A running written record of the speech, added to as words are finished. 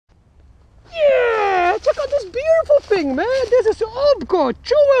thing, man. This is UBCO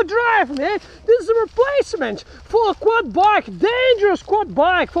two-wheel drive, man. This is a replacement for a quad bike, dangerous quad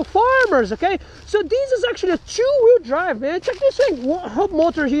bike for farmers, okay? So this is actually a two-wheel drive, man. Check this thing. Hub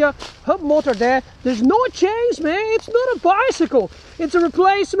motor here, hub motor there. There's no chains, man. It's not a bicycle. It's a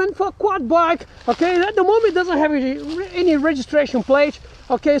replacement for a quad bike, okay? At the moment, it doesn't have any registration plate.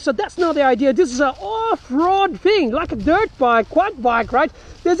 Okay, so that's not the idea. This is an off-road thing, like a dirt bike, quad bike, right?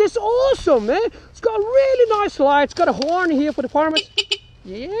 This is awesome, man. It's got a really nice light. It's got a horn here for the farmers.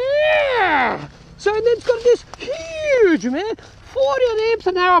 Yeah! So and then it's got this huge, man, 40 amps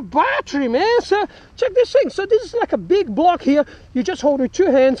an hour battery, man. So check this thing. So this is like a big block here. You just hold it with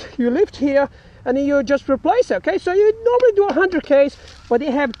two hands. You lift here, and then you just replace it, okay? So you normally do 100 Ks, but they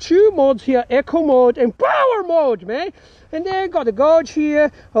have two modes here, eco mode and power mode, man. And then got the gauge here,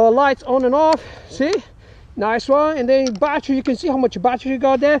 lights on and off, see? Nice one. And then battery, you can see how much battery you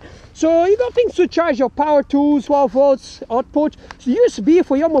got there. So you got things to charge your power tools, 12 volts output, USB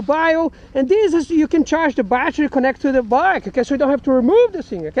for your mobile, and this is, you can charge the battery, connect to the bike, okay? So you don't have to remove the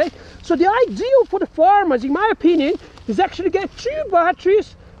thing, okay? So the ideal for the farmers, in my opinion, is actually get two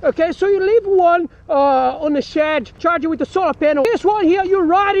batteries. Okay, so you leave one on the shed, charge it with the solar panel. This one here, you're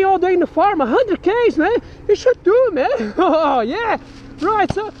riding all day in the farm, 100 Ks, man. You should do it, man. Oh, yeah.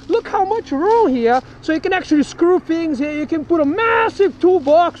 Right, so look how much room here. So you can actually screw things here. You can put a massive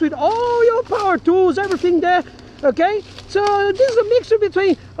toolbox with all your power tools, everything there. Okay, so this is a mixture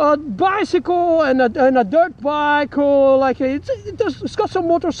between a bicycle and a dirt bike, or like it's got some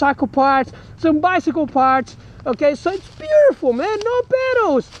motorcycle parts, some bicycle parts. Okay, so it's beautiful, man. No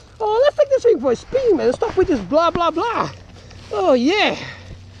pedals. Oh, let's take this thing for a spin, man. Stop with this blah blah blah. Oh yeah,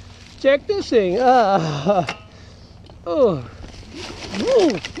 check this thing. So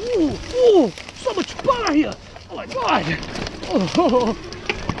much power here. Oh my god. Oh,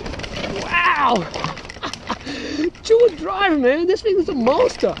 wow. Two-wheel drive, man. This thing is a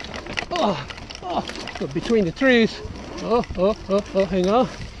monster. Go between the trees. Hang on.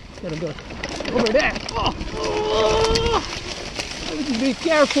 Gotta go over there. Just be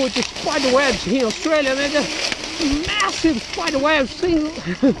careful with the spider webs here in Australia, man. There's massive spider webs thing.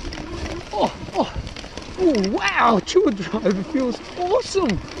 Oh, wow. Two-wheel drive feels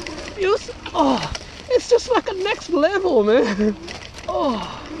awesome. It's just like a next level, man.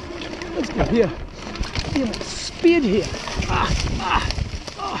 Let's go here. Speed here.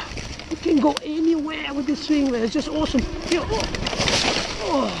 You can go anywhere with this thing, man. It's just awesome. Here,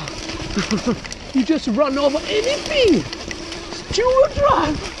 you just run over anything. It's two-wheel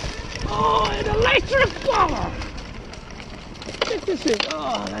drive. And electric power. Check this thing.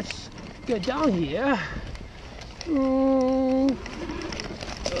 Let's get down here.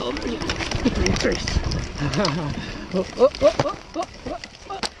 Between trees.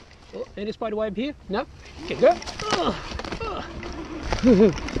 Any spider web here? No? Okay, go.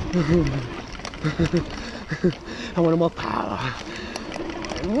 I want more power.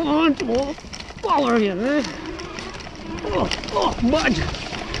 I want more power here, man. Mud.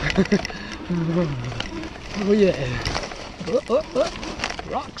 Oh yeah.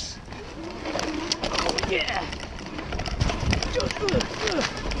 Rocks. Oh yeah.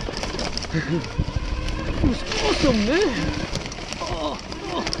 It's awesome, man.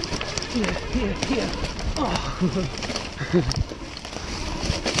 Here. Yeah.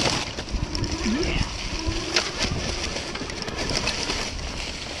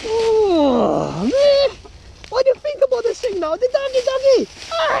 Oh, man. What do you think about this thing now? The doggy.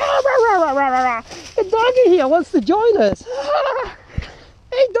 The doggy here wants to join us.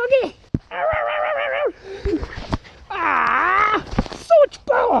 Hey, doggy. So much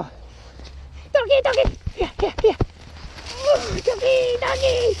power. Doggy. Here.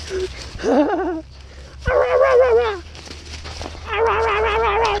 Doggy.